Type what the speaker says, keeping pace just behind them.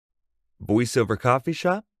Voiceover Coffee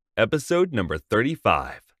Shop, episode number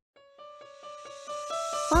 35.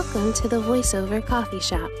 Welcome to the VoiceOver Coffee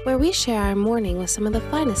Shop, where we share our morning with some of the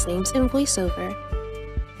finest names in voiceover.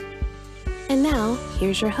 And now,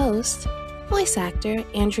 here's your host, voice actor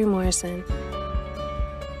Andrew Morrison.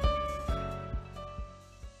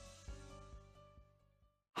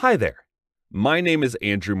 Hi there. My name is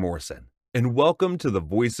Andrew Morrison, and welcome to the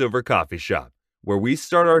VoiceOver Coffee Shop, where we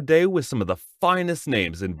start our day with some of the finest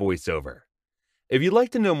names in voiceover. If you'd like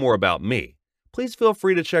to know more about me, please feel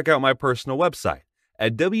free to check out my personal website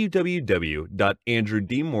at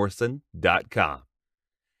www.andrewdmorrison.com.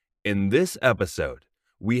 In this episode,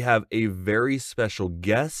 we have a very special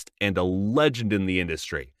guest and a legend in the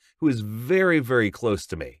industry who is very, very close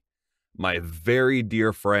to me, my very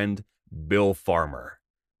dear friend, Bill Farmer.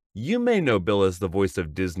 You may know Bill as the voice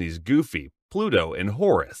of Disney's Goofy, Pluto, and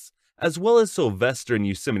Horace, as well as Sylvester and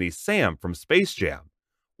Yosemite Sam from Space Jam,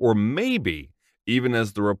 or maybe even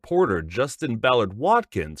as the reporter Justin Ballard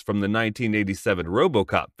Watkins from the 1987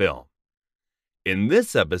 RoboCop film. In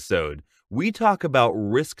this episode, we talk about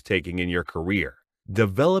risk-taking in your career,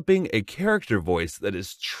 developing a character voice that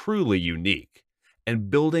is truly unique, and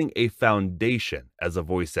building a foundation as a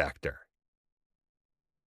voice actor.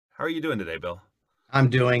 How are you doing today, Bill? I'm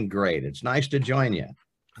doing great. It's nice to join you.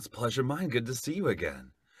 It's a pleasure mine. Good to see you again.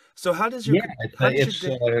 So how does your it's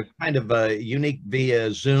kind of unique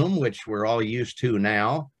via Zoom, which we're all used to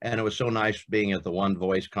now. And it was so nice being at the One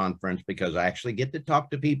Voice conference because I actually get to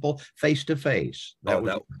talk to people face to face. That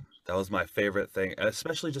was my favorite thing,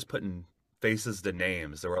 especially just putting faces to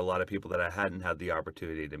names. There were a lot of people that I hadn't had the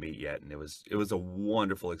opportunity to meet yet, and it was a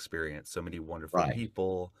wonderful experience. So many wonderful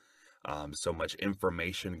people, so much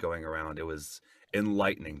information going around. It was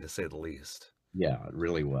enlightening, to say the least. Yeah, it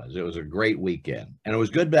really was. It was a great weekend. And it was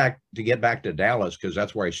good to get back to Dallas because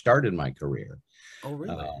that's where I started my career. Oh,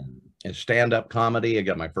 really? In stand-up comedy. I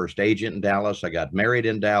got my first agent in Dallas. I got married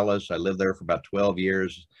in Dallas. I lived there for about 12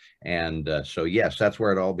 years. And so, yes, that's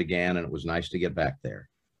where it all began. And it was nice to get back there.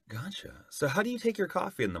 Gotcha. So how do you take your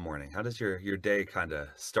coffee in the morning? How does your day kind of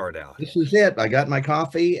start out? This is it. I got my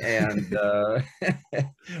coffee, and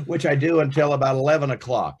which I do until about 11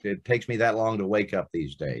 o'clock. It takes me that long to wake up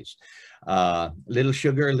these days. Little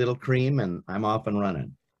sugar, little cream, and I'm off and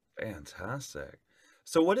running. Fantastic.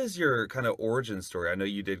 So what is your kind of origin story? I know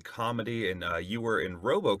you did comedy, and you were in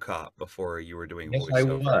RoboCop before you were doing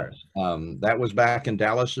voiceover. Yes, I was. That was back in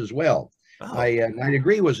Dallas as well. Oh. My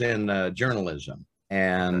degree was in journalism.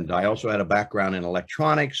 And I also had a background in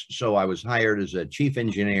electronics, so I was hired as a chief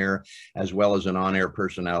engineer as well as an on-air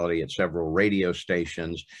personality at several radio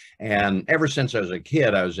stations. And ever since I was a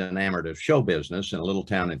kid, I was enamored of show business. In a little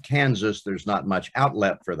town in Kansas, there's not much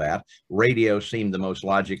outlet for that. Radio seemed the most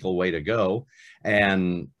logical way to go.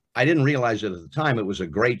 And I didn't realize it at the time. It was a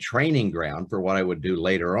great training ground for what I would do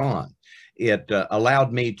later on. It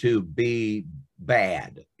allowed me to be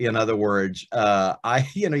bad. In other words,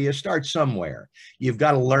 you start somewhere. You've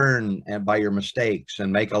got to learn by your mistakes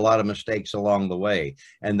and make a lot of mistakes along the way.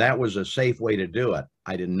 And that was a safe way to do it.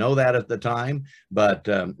 I didn't know that at the time, but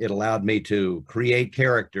it allowed me to create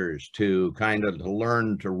characters, to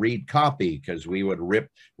learn to read copy, because we would rip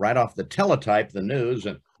right off the teletype the news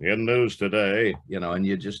and in news today, and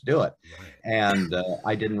you just do it. Right. And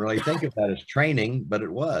I didn't really think of that as training, but it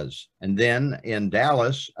was. And then in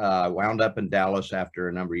Dallas, wound up in Dallas after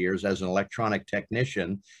a number of years as an electronic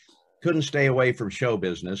technician, couldn't stay away from show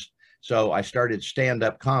business. So I started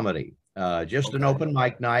stand-up comedy. An open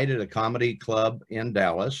mic night at a comedy club in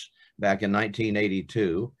Dallas back in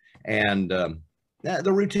 1982. And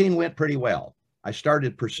the routine went pretty well. I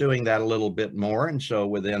started pursuing that a little bit more. And so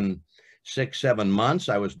within 6-7 months,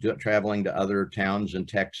 I was traveling to other towns in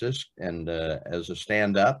Texas and as a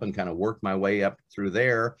stand-up, and kind of worked my way up through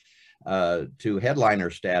there to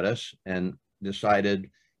headliner status, and decided,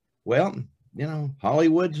 well,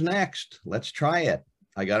 Hollywood's next. Let's try it.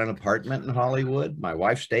 I got an apartment in Hollywood. My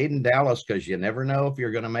wife stayed in Dallas because you never know if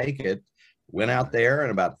you're going to make it. Went out there,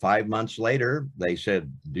 and about 5 months later, they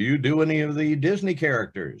said, do you do any of the Disney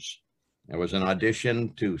characters? There was an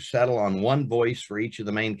audition to settle on one voice for each of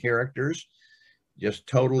the main characters. Just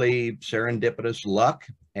totally serendipitous luck.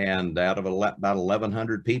 And out of about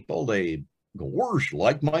 1,100 people, they go, "Worse,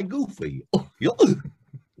 like my Goofy."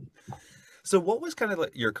 So what was kind of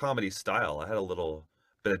like your comedy style? I had a little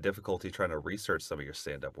bit of difficulty trying to research some of your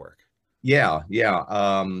stand-up work. Yeah.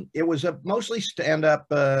 It was mostly stand-up,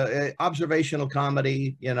 observational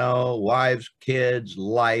comedy, wives, kids,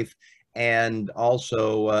 life. and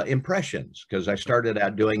also impressions, because I started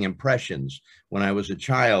out doing impressions. When I was a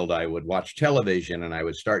child, I would watch television and I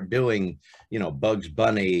would start doing, Bugs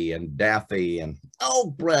Bunny and Daffy and,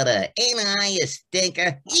 oh, brother, ain't I a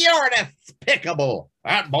stinker? You're despicable.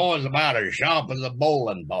 That boy's about as sharp as a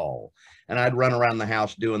bowling ball. And I'd run around the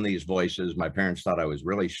house doing these voices. My parents thought I was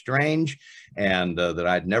really strange and that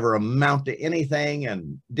I'd never amount to anything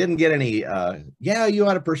and didn't get any, yeah, you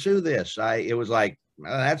ought to pursue this. It was like,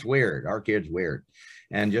 that's weird. Our kid's weird.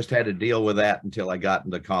 And just had to deal with that until I got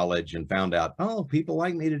into college and found out, oh, people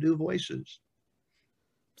like me to do voices.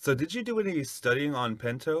 So did you do any studying on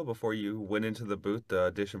Pinto before you went into the booth to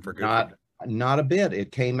audition for Goofy? Not a bit.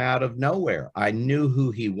 It came out of nowhere. I knew who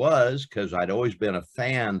he was because I'd always been a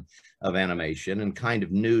fan of animation and kind of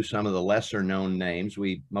knew some of the lesser known names.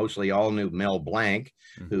 We mostly all knew Mel Blanc,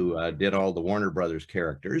 who did all the Warner Brothers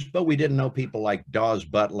characters, but we didn't know people like Daws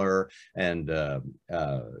Butler and, Don,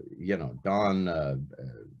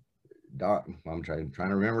 I'm trying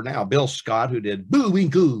to remember now, Bill Scott, who did Boo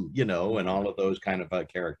Winku, and all of those kind of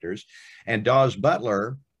characters. And Daws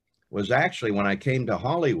Butler was actually, when I came to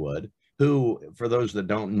Hollywood, who, for those that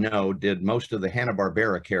don't know, did most of the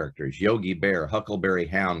Hanna-Barbera characters, Yogi Bear, Huckleberry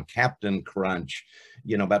Hound, Captain Crunch,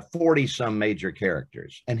 about 40 some major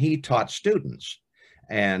characters. And he taught students.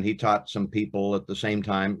 And he taught some people at the same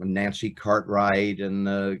time, Nancy Cartwright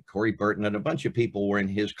and Corey Burton, and a bunch of people were in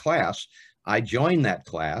his class. I joined that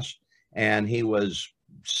class, and he was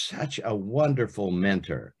such a wonderful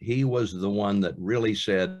mentor. He was the one that really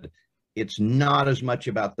said, it's not as much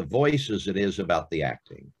about the voice as it is about the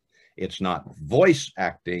acting. It's not voice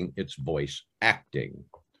acting, it's voice acting.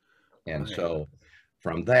 And so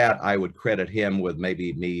from that, I would credit him with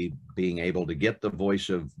maybe me being able to get the voice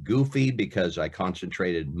of Goofy because I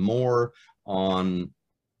concentrated more on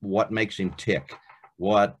what makes him tick.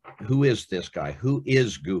 Who is this guy? Who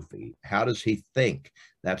is Goofy? How does he think?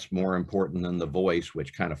 That's more important than the voice,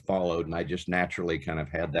 which kind of followed. And I just naturally kind of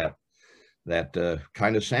had that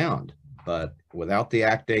kind of sound, but without the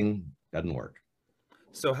acting, doesn't work.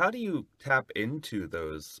 So how do you tap into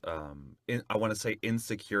those, I want to say,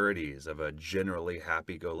 insecurities of a generally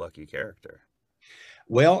happy-go-lucky character?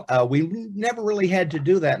 Well, we never really had to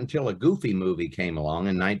do that until a Goofy movie came along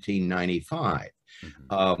in 1995.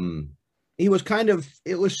 He was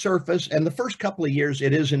it was surface, and the first couple of years,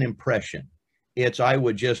 it is an impression. I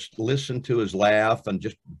would just listen to his laugh and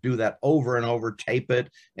just do that over and over, tape it,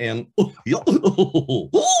 and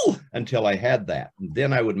until I had that. And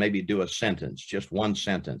then I would maybe do a sentence, just one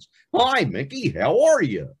sentence. Hi, Mickey, how are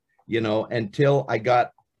you? Until I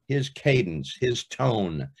got his cadence, his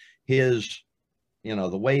tone, the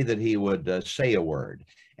way that he would say a word,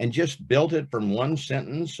 and just built it from one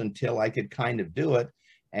sentence until I could kind of do it.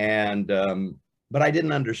 But I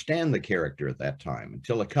didn't understand the character at that time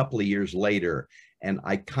until a couple of years later. And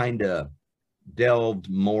I kind of delved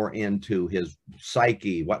more into his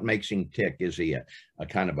psyche. What makes him tick? Is he a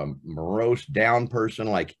kind of a morose down person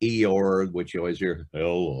like Eeyore, which you always hear,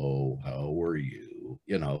 hello, how are you?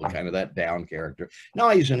 Kind of that down character. No,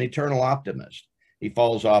 he's an eternal optimist. He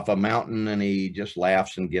falls off a mountain and he just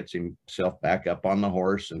laughs and gets himself back up on the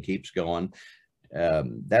horse and keeps going.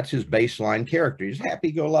 That's his baseline character. He's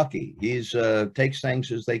happy-go-lucky. He's takes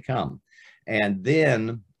things as they come. And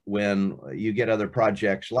then when you get other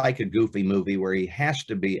projects like a Goofy movie where he has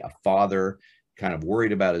to be a father, kind of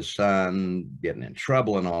worried about his son getting in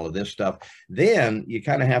trouble and all of this stuff, then you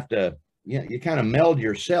kind of have to, you kind of meld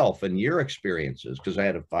yourself and your experiences, because I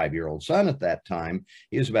had a 5-year-old son at that time.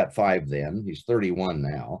 He was about 5 then. He's 31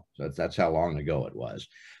 now. So that's how long ago it was.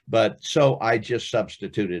 But so I just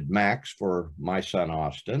substituted Max for my son,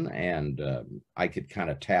 Austin, and I could kind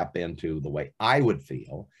of tap into the way I would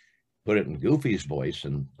feel, put it in Goofy's voice,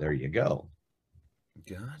 and there you go.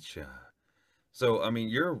 Gotcha. So, I mean,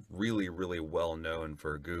 you're really, really well known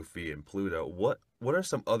for Goofy and Pluto. What are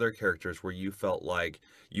some other characters where you felt like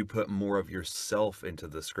you put more of yourself into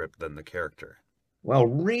the script than the character? Well,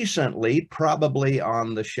 recently, probably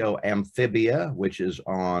on the show Amphibia, which is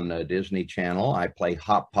on Disney Channel, I play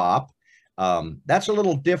Hop Pop. That's a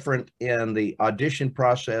little different in the audition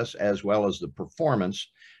process as well as the performance,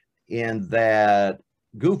 in that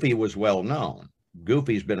Goofy was well known.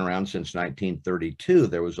 Goofy's been around since 1932.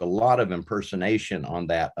 There was a lot of impersonation on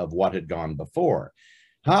that of what had gone before.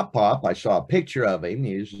 Hop Pop, I saw a picture of him.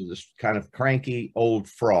 He's this kind of cranky old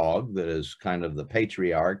frog that is kind of the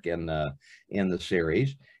patriarch in the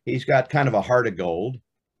series. He's got kind of a heart of gold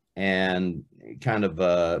and kind of,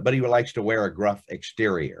 but he likes to wear a gruff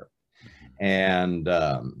exterior. And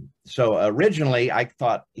so originally I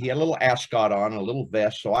thought he had a little ascot on, a little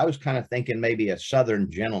vest. So I was kind of thinking maybe a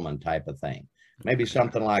Southern gentleman type of thing. Maybe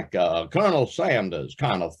something like Colonel Sanders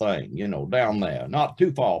kind of thing, down there, not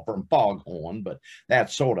too far from Foghorn, but that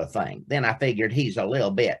sort of thing. Then I figured he's a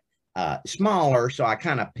little bit smaller, so I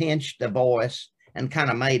kind of pinched the voice and kind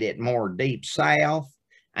of made it more deep south.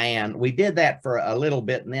 And we did that for a little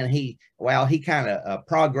bit, and then he kind of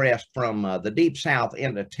progressed from the deep south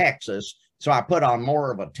into Texas, so I put on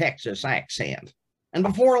more of a Texas accent. And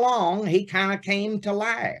before long, he kind of came to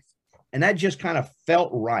life, and that just kind of felt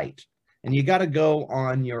right. And you got to go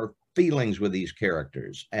on your feelings with these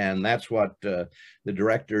characters. And that's what the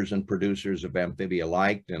directors and producers of Amphibia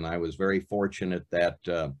liked. And I was very fortunate that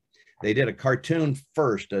they did a cartoon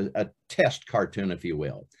first, a test cartoon, if you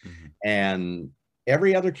will. Mm-hmm. And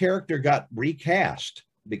every other character got recast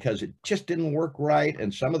because it just didn't work right.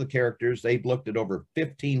 And some of the characters, they've looked at over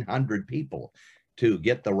 1,500 people to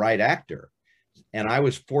get the right actor. And I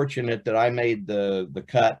was fortunate that I made the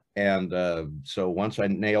cut. And so once I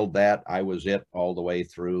nailed that, I was it all the way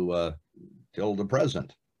through till the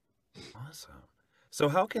present. Awesome. So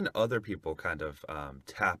how can other people kind of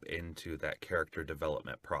tap into that character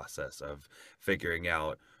development process of figuring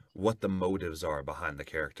out what the motives are behind the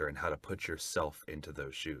character and how to put yourself into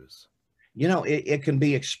those shoes? It can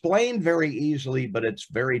be explained very easily, but it's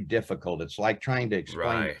very difficult. It's like trying to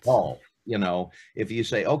explain golf. If you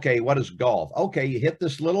say, okay, what is golf? Okay, you hit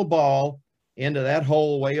this little ball into that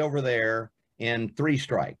hole way over there in 3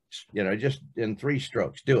 strikes, just in 3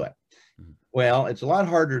 strokes, do it. Mm-hmm. Well, it's a lot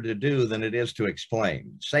harder to do than it is to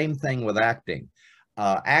explain. Same thing with acting.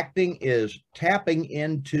 Acting is tapping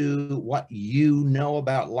into what you know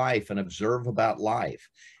about life and observe about life.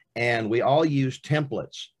 And we all use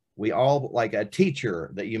templates. We all, like a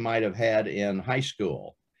teacher that you might have had in high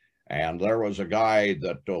school. And there was a guy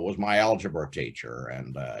that was my algebra teacher,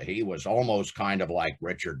 and he was almost kind of like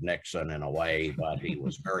Richard Nixon in a way, but he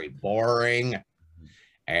was very boring,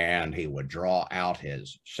 and he would draw out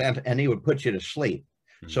his sentence, and he would put you to sleep.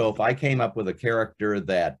 So if I came up with a character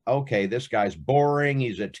that, okay, this guy's boring,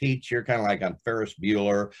 he's a teacher, kind of like on Ferris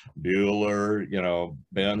Bueller,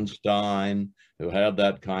 Ben Stein, who had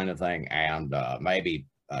that kind of thing, and maybe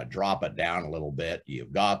drop it down a little bit,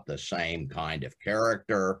 you've got the same kind of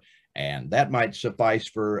character. And that might suffice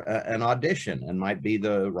for an audition and might be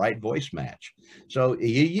the right voice match. So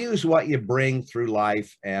you use what you bring through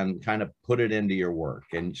life and kind of put it into your work.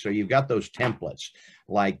 And so you've got those templates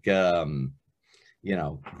like, gripey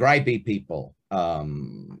people,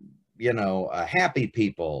 happy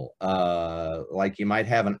people, like you might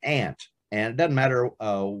have an aunt. And it doesn't matter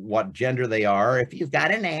what gender they are. If you've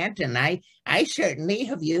got an aunt, and I certainly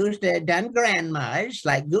have done grandmas,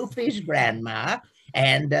 like Goofy's grandma.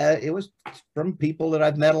 And it was from people that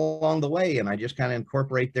I've met along the way. And I just kind of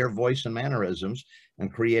incorporate their voice and mannerisms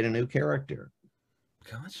and create a new character.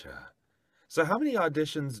 Gotcha. So how many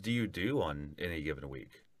auditions do you do on any given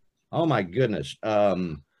week? Oh, my goodness.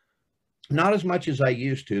 Not as much as I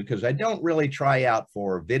used to, because I don't really try out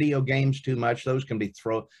for video games too much. Those can be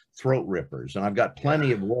throat rippers. And I've got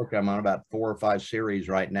plenty of work. I'm on about 4 or 5 series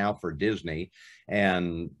right now for Disney.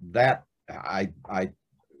 And that I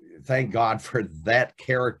thank God for that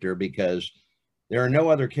character, because there are no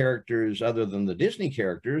other characters other than the Disney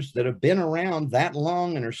characters that have been around that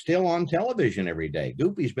long and are still on television every day.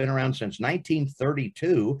 Goofy's been around since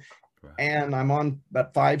 1932. Right. And I'm on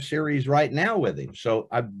about 5 series right now with him. So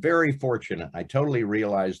I'm very fortunate. I totally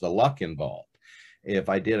realize the luck involved. If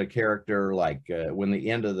I did a character like when the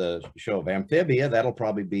end of the show of Amphibia, that'll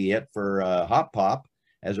probably be it for Hop Pop,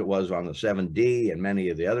 as it was on the 7D, and many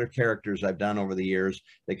of the other characters I've done over the years.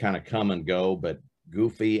 They kind of come and go, but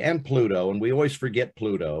Goofy and Pluto, and we always forget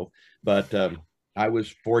Pluto, but I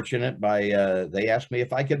was fortunate by, they asked me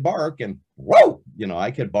if I could bark, and whoa,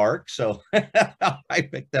 I could bark. So I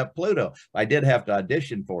picked up Pluto. I did have to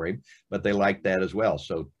audition for him, but they liked that as well.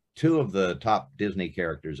 So 2 of the top Disney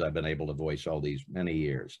characters I've been able to voice all these many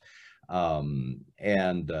years.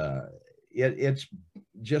 It's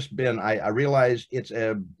just been, I realize it's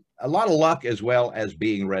a lot of luck as well as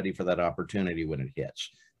being ready for that opportunity when it hits.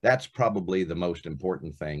 That's probably the most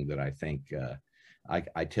important thing that I think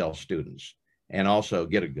I tell students. And also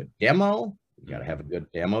get a good demo. You got to have a good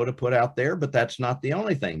demo to put out there, but that's not the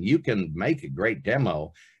only thing. You can make a great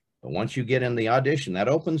demo, but once you get in the audition, that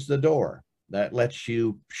opens the door. That lets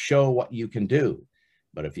you show what you can do.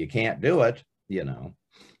 But if you can't do it,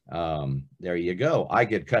 there you go. I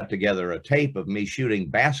could cut together a tape of me shooting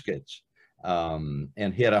baskets and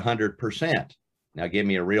hit 100%. Now give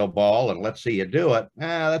me a real ball and let's see you do it.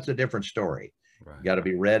 That's a different story. Right. You got to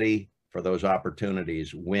be ready for those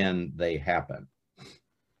opportunities when they happen.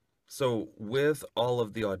 So with all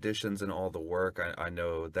of the auditions and all the work, I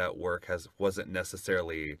know that work wasn't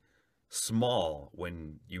necessarily small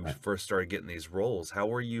when you Right. first started getting these roles. How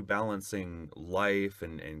were you balancing life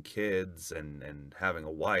and kids and having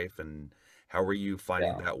a wife, and how were you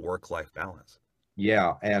finding Yeah. that work-life balance?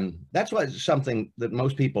 Yeah, and that's what something that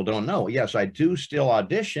most people don't know. Yes, I do still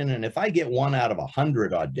audition, and if I get 1 out of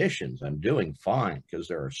 100 auditions, I'm doing fine because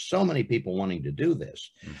there are so many people wanting to do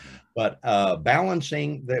this. Hmm. But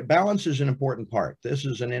balancing the balance is an important part. This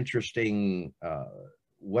is an interesting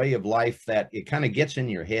way of life that it kind of gets in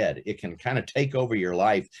your head. It can kind of take over your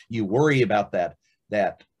life. You worry about that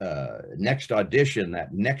next audition,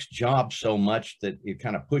 that next job so much that it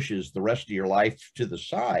kind of pushes the rest of your life to the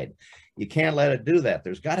side. You can't let it do that.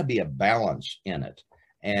 There's got to be a balance in it.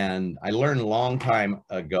 And I learned a long time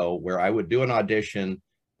ago where I would do an audition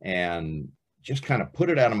and just kind of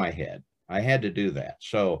put it out of my head. I had to do that.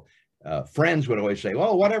 So friends would always say,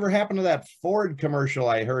 "Well, whatever happened to that Ford commercial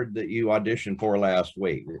I heard that you auditioned for last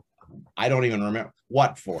week?" I don't even remember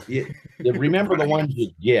what for. You remember the Right. ones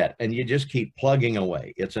you get, and you just keep plugging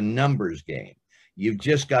away. It's a numbers game. You've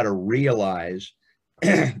just got to realize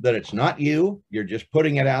that it's not you. You're just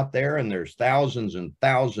putting it out there, and there's thousands and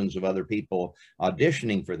thousands of other people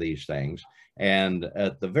auditioning for these things. And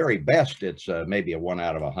at the very best, it's maybe a 1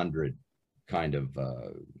 out of 100 kind of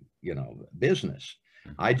business.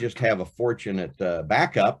 I Mhm. just have a fortunate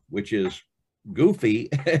backup, which is goofy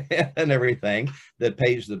and everything that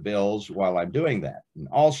pays the bills while I'm doing that. And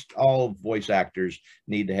all voice actors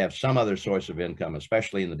need to have some other source of income,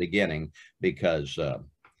 especially in the beginning, because uh,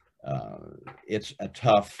 it's a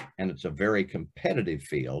tough and it's a very competitive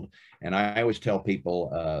field. And I always tell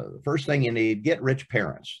people, first thing you need, get rich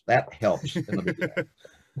parents. That helps in the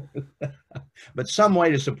beginning. But some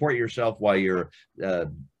way to support yourself while you're uh,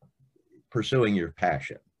 pursuing your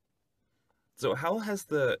passion. So how has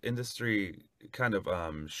the industry kind of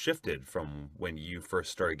shifted from when you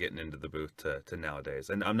first started getting into the booth to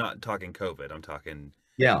nowadays? And I'm not talking COVID, I'm talking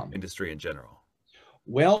Yeah. industry in general.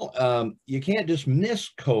 Well, you can't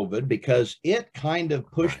dismiss COVID because it kind of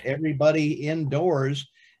pushed Right. everybody indoors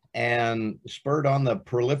and spurred on the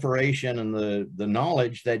proliferation and the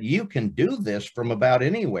knowledge that you can do this from about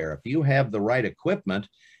anywhere. If you have the right equipment,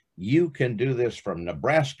 you can do this from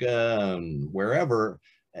Nebraska and wherever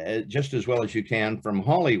just as well as you can from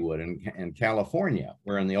Hollywood and California,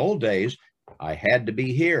 where in the old days, I had to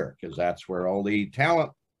be here because that's where all the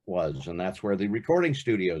talent was and that's where the recording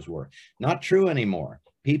studios were. Not true anymore.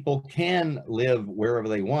 People can live wherever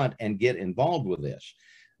they want and get involved with this.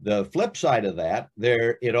 The flip side of that,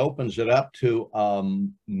 there it opens it up to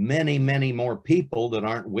many, many more people that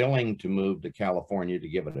aren't willing to move to California to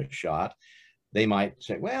give it a shot. They might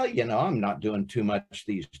say, well, I'm not doing too much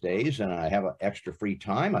these days and I have extra free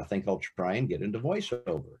time. I think I'll try and get into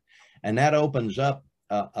voiceover. And that opens up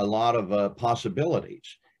a lot of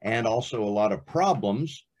possibilities and also a lot of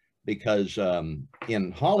problems because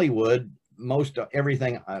in Hollywood, most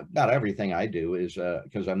everything, not everything I do is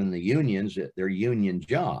because I'm in the unions, they're union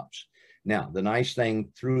jobs. Now, the nice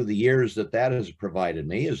thing through the years that has provided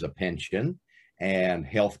me is a pension and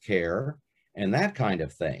health care and that kind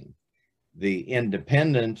of thing. The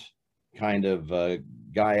independent kind of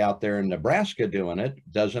guy out there in Nebraska doing it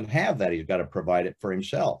doesn't have that. He's got to provide it for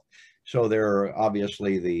himself. So there are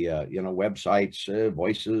obviously the websites,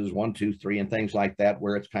 Voices 1, 2, 3, and things like that,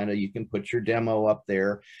 where it's kind of you can put your demo up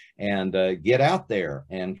there and get out there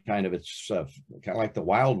and kind of it's kind of like the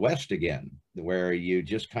Wild West again, where you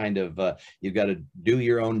just kind of you've got to do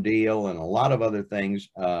your own deal and a lot of other things.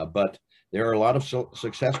 But there are a lot of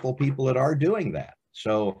successful people that are doing that.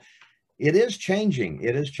 So it is changing.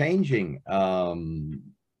 It is changing from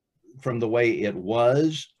the way it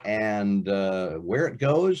was, and where it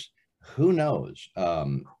goes, who knows?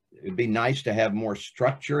 It'd be nice to have more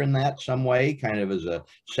structure in that some way, kind of as a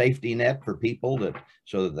safety net for people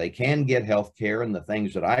so that they can get health care and the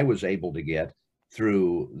things that I was able to get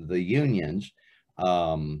through the unions.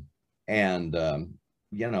 And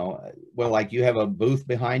well, like you have a booth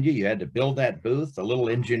behind you, you had to build that booth. A little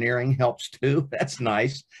engineering helps too. That's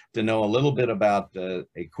nice to know a little bit about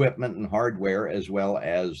equipment and hardware, as well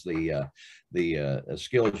as the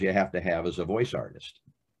skills you have to have as a voice artist.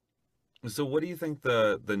 So what do you think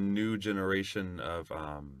the new generation of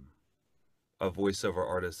voiceover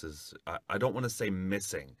artists is, I don't want to say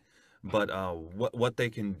missing, but what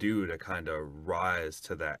they can do to kind of rise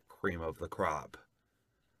to that cream of the crop?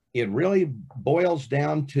 It really boils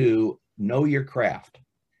down to know your craft.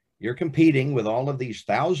 You're competing with all of these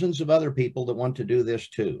thousands of other people that want to do this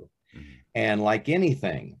too. Mhm. And like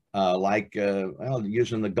anything, well,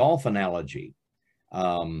 using the golf analogy,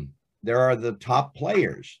 there are the top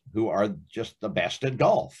players who are just the best at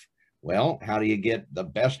golf. Well, how do you get the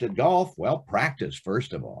best at golf? Well, practice,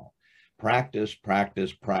 first of all. practice,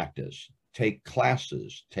 practice, practice. Take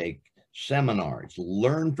classes, take seminars,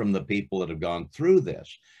 learn from the people that have gone through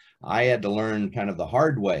this. I had to learn kind of the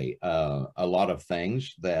hard way a lot of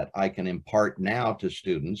things that I can impart now to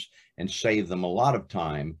students and save them a lot of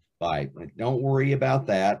time by, don't worry about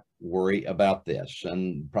that, worry about this.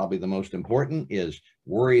 And probably the most important is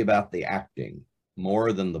worry about the acting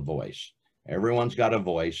more than the voice. Everyone's got a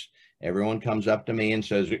voice. Everyone comes up to me and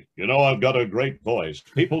says, you know, I've got a great voice.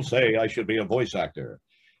 People say I should be a voice actor.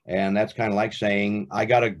 And that's kind of like saying, I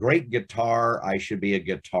got a great guitar, I should be a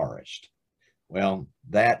guitarist. Well,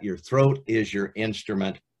 that your throat is your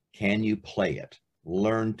instrument. Can you play it?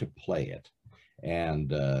 Learn to play it.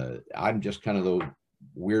 And I'm just kind of the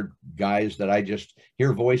weird guys that I just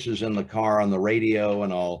hear voices in the car on the radio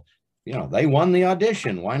and all, you know, they won the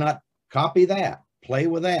audition. Why not copy that? Play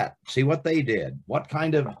with that. See what they did. What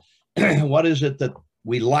kind of, what is it that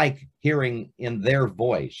we like hearing in their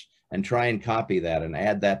voice, and try and copy that and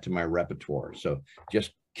add that to my repertoire. So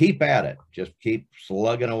just keep at it. Just keep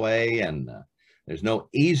slugging away. And there's no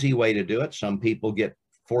easy way to do it. Some people get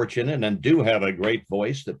fortunate and do have a great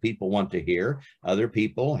voice that people want to hear. Other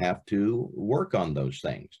people have to work on those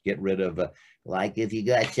things, get rid of, like if you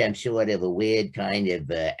got some sort of a weird kind of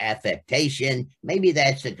affectation, maybe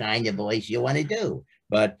that's the kind of voice you want to do.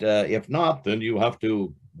 But if not, then you have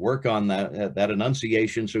to work on that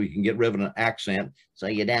enunciation so you can get rid of an accent so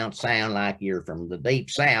you don't sound like you're from the deep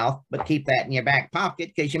South, but keep that in your back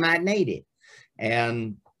pocket because you might need it.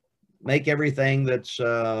 And make everything that's, you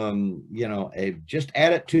know, just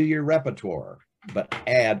add it to your repertoire, but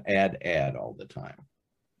add all the time.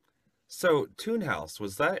 So Tune House,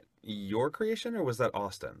 was that your creation or was that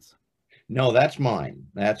Austin's? No, that's mine.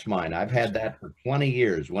 That's mine. I've had that for 20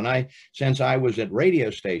 years. Since I was at radio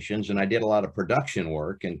stations and I did a lot of production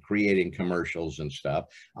work and creating commercials and stuff,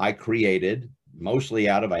 I created mostly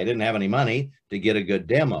I didn't have any money to get a good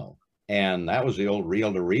demo. And that was the old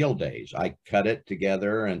reel-to-reel days. I cut it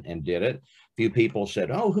together and did it. A few people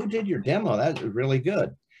said, oh, who did your demo? That was really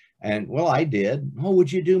good. And well, I did. Oh,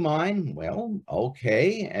 would you do mine? Well,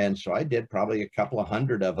 okay. And so I did probably a couple of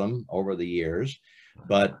hundred of them over the years.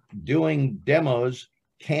 But doing demos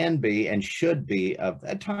can be and should be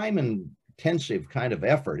a time-intensive kind of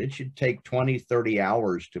effort. It should take 20, 30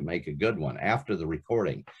 hours to make a good one after the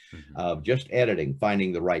recording of just editing,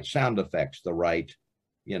 finding the right sound effects, the right,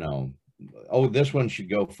 you know, oh, this one should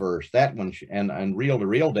go first, that one and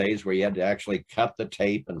reel-to-reel days where you had to actually cut the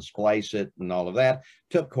tape and splice it and all of that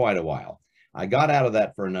took quite a while. I got out of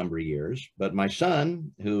that for a number of years, but my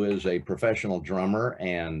son, who is a professional drummer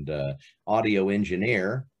and audio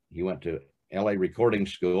engineer, he went to LA Recording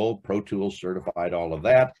School, Pro Tools certified, all of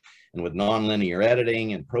that, and with nonlinear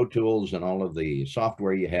editing and Pro Tools and all of the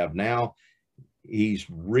software you have now, he's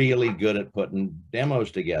really good at putting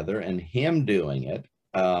demos together, and him doing it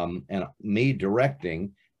and me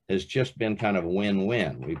directing has just been kind of a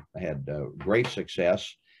win-win. We've had great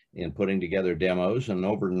success in putting together demos, and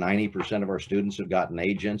over 90% of our students have gotten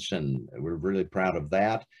agents, and we're really proud of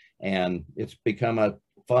that. And it's become a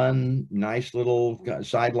fun, nice little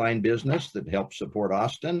sideline business that helps support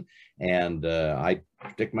Austin. And I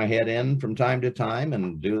stick my head in from time to time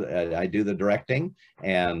and I do the directing,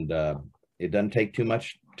 and it doesn't take too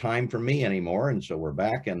much time for me anymore. And so we're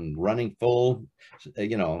back and running full,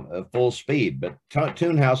 you know, full speed. But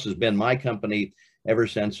Tune House has been my company ever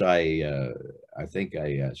since I think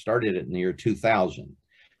I started it in the year 2000.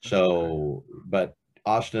 So, but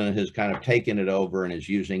Austin has kind of taken it over and is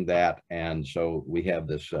using that. And so we have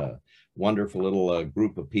this wonderful little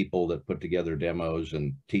group of people that put together demos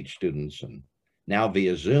and teach students, and now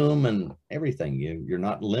via Zoom and everything. You're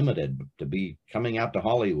not limited to be coming out to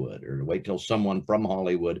Hollywood or to wait till someone from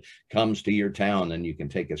Hollywood comes to your town and you can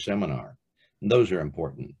take a seminar. And those are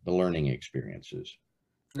important, the learning experiences.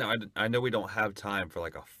 Now, I know we don't have time for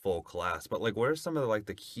like a full class, but like, what are some of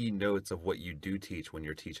the key notes of what you do teach when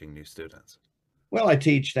you're teaching new students? Well, I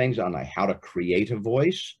teach things on how to create a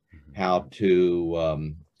voice, how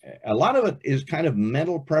to, a lot of it is kind of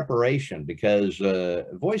mental preparation, because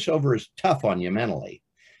voiceover is tough on you mentally.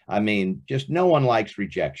 I mean, just no one likes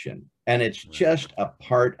rejection, and it's just a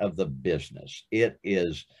part of the business. It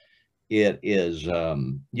is,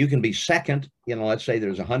 you can be second, you know, let's say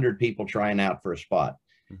there's 100 people trying out for a spot.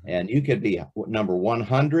 And you could be number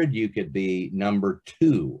 100, you could be number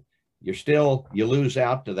 2. You lose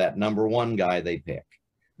out to that number 1 guy they pick.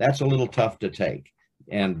 That's a little tough to take.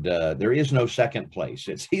 And there is no second place.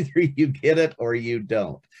 It's either you get it or you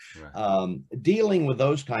don't. Right. Dealing with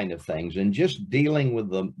those kind of things and just dealing with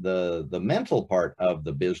the mental part of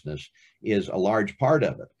the business is a large part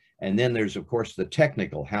of it. And then there's, of course, the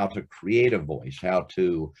technical, how to create a voice, how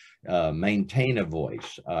to maintain a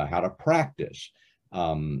voice, how to practice,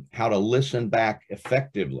 how to listen back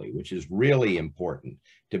effectively, which is really important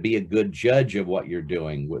to be a good judge of what you're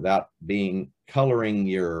doing without coloring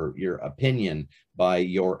your opinion by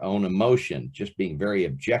your own emotion, just being very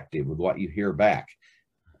objective with what you hear back.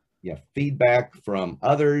 Yeah, feedback from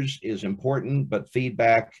others is important, but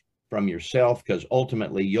feedback from yourself, because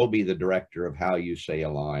ultimately you'll be the director of how you say a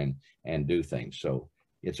line and do things. So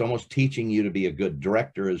it's almost teaching you to be a good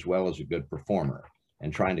director as well as a good performer,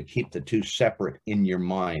 and trying to keep the two separate in your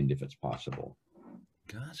mind if it's possible.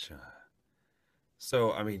 Gotcha.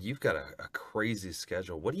 So, I mean, you've got a crazy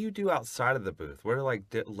schedule. What do you do outside of the booth? What are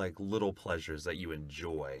like little pleasures that you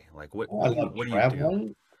enjoy? Like I love what do you do?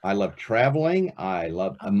 traveling. I love traveling. I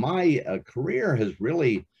love my career has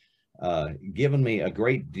really given me a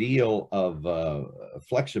great deal of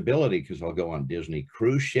flexibility, because I'll go on Disney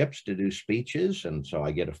cruise ships to do speeches, and so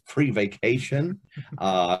I get a free vacation.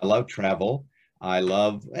 I love travel. I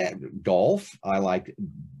love golf. I like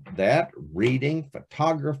that. Reading,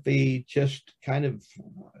 photography, just kind of,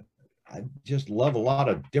 I just love a lot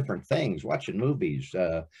of different things. Watching movies,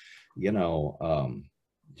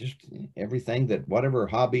 just everything that, whatever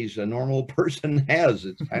hobbies a normal person has,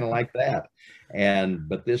 it's kind of like that.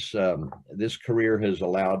 But this career has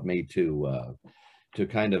allowed me to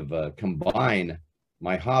kind of combine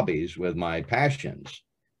my hobbies with my passions.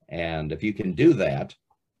 And if you can do that,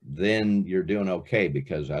 then you're doing okay,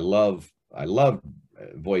 because I love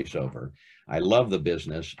voiceover. I love the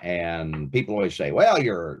business, and people always say, well,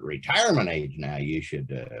 you're retirement age now, you should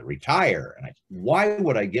retire. And why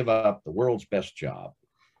would I give up the world's best job?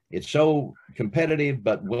 It's so competitive,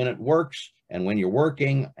 but when it works, and when you're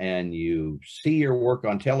working and you see your work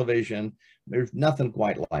on television, there's nothing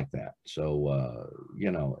quite like that. So,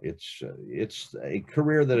 it's a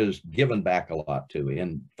career that has given back a lot to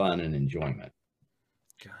in fun and enjoyment.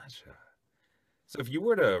 Gotcha. So if you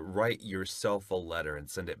were to write yourself a letter and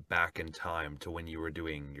send it back in time to when you were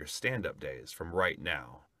doing your stand-up days from right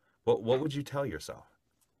now, what would you tell yourself?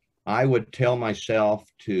 I would tell myself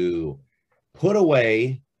to put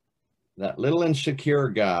away that little insecure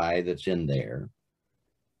guy that's in there.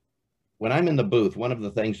 When I'm in the booth, one of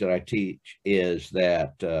the things that I teach is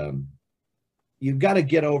that you've got to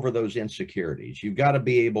get over those insecurities. You've got to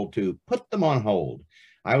be able to put them on hold.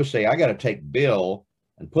 I always say, I got to take Bill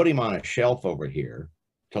and put him on a shelf over here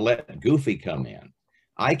to let Goofy come in.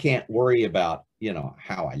 I can't worry about,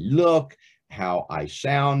 how I look, how I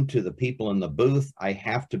sound to the people in the booth. I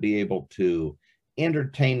have to be able to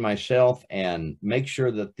entertain myself and make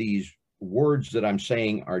sure that these words that I'm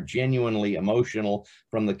saying are genuinely emotional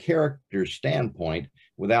from the character's standpoint,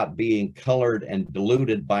 without being colored and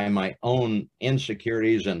diluted by my own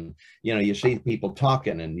insecurities. And, you see people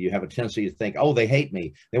talking and you have a tendency to think, oh, they hate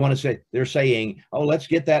me. They want to say, they're saying, oh, let's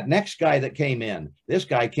get that next guy that came in. This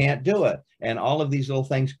guy can't do it. And all of these little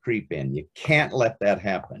things creep in. You can't let that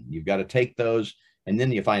happen. You've got to take those. And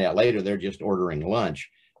then you find out later they're just ordering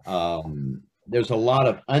lunch. There's a lot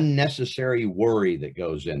of unnecessary worry that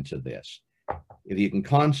goes into this. If you can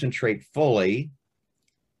concentrate fully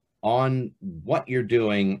on what you're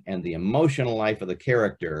doing and the emotional life of the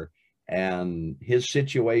character and his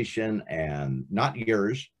situation, and not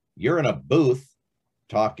yours, you're in a booth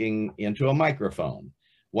talking into a microphone.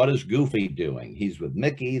 What is Goofy doing? He's with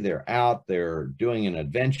Mickey. They're out. They're doing an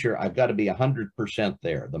adventure. I've got to be 100%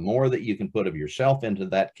 there. The more that you can put of yourself into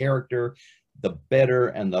that character, the better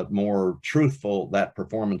and the more truthful that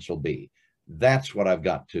performance will be. That's what I've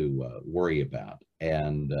got to worry about.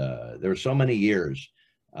 And there were so many years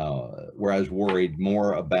where I was worried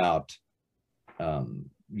more about,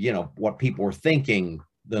 what people were thinking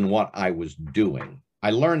than what I was doing.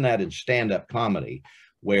 I learned that in stand-up comedy,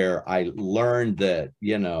 where I learned that,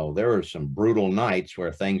 there were some brutal nights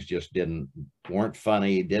where things just weren't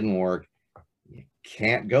funny, didn't work. You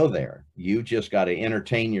can't go there. You just got to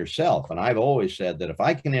entertain yourself. And I've always said that if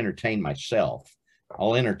I can entertain myself,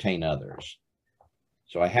 I'll entertain others.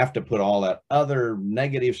 So I have to put all that other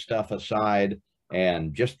negative stuff aside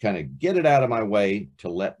and just kind of get it out of my way to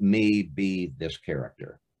let me be this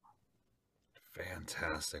character.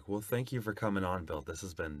 Fantastic. Well, thank you for coming on, Bill. This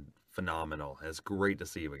has been phenomenal. It's great to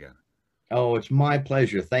see you again. Oh, it's my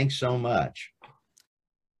pleasure. Thanks so much.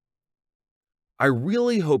 I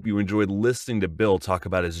really hope you enjoyed listening to Bill talk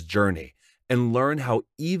about his journey and learn how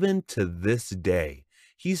even to this day,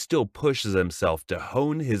 he still pushes himself to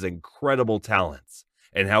hone his incredible talents,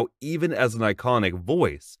 and how even as an iconic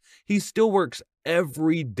voice, he still works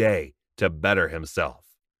every day to better himself.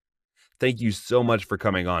 Thank you so much for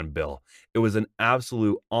coming on, Bill. It was an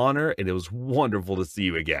absolute honor, and it was wonderful to see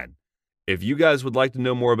you again. If you guys would like to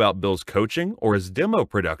know more about Bill's coaching or his demo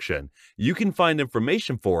production, you can find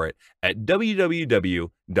information for it at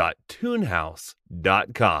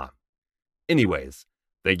www.tunehouse.com. Anyways,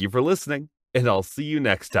 thank you for listening, and I'll see you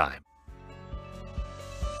next time.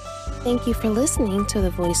 Thank you for listening to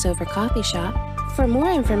the VoiceOver Coffee Shop. For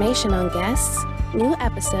more information on guests, new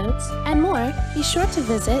episodes, and more, be sure to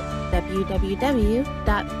visit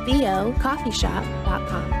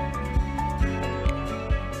www.vocoffeeshop.com.